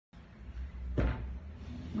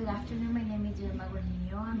Good afternoon, my name is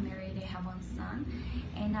GORDILLO. I'm married, I have one son,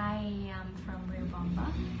 and I am from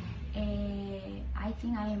Riobamba. I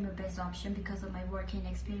think I am the best option because of my working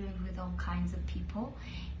experience with all kinds of people,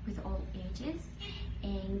 with all ages,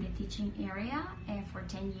 in the teaching area for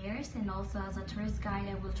 10 years, and also as a tourist guide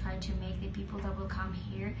I will try to make the people that will come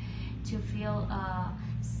here to feel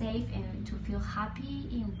safe and to feel happy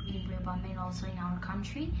in Riobamba and also in our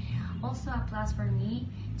country. Also a plus for me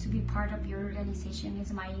to be part of your organization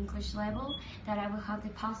is my English level, that I will have the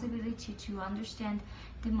possibility to understand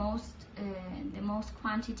the most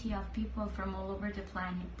quantity of people from all over the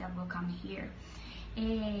planet that will come here.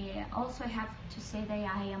 Also, I have to say that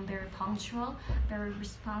I am very punctual, very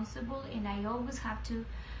responsible, and I always have to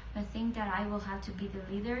think that I will have to be the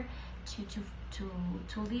leader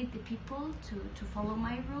to lead the people, to follow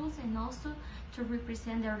my rules, and also to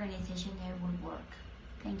represent the organization that will work.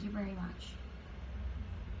 Thank you very much.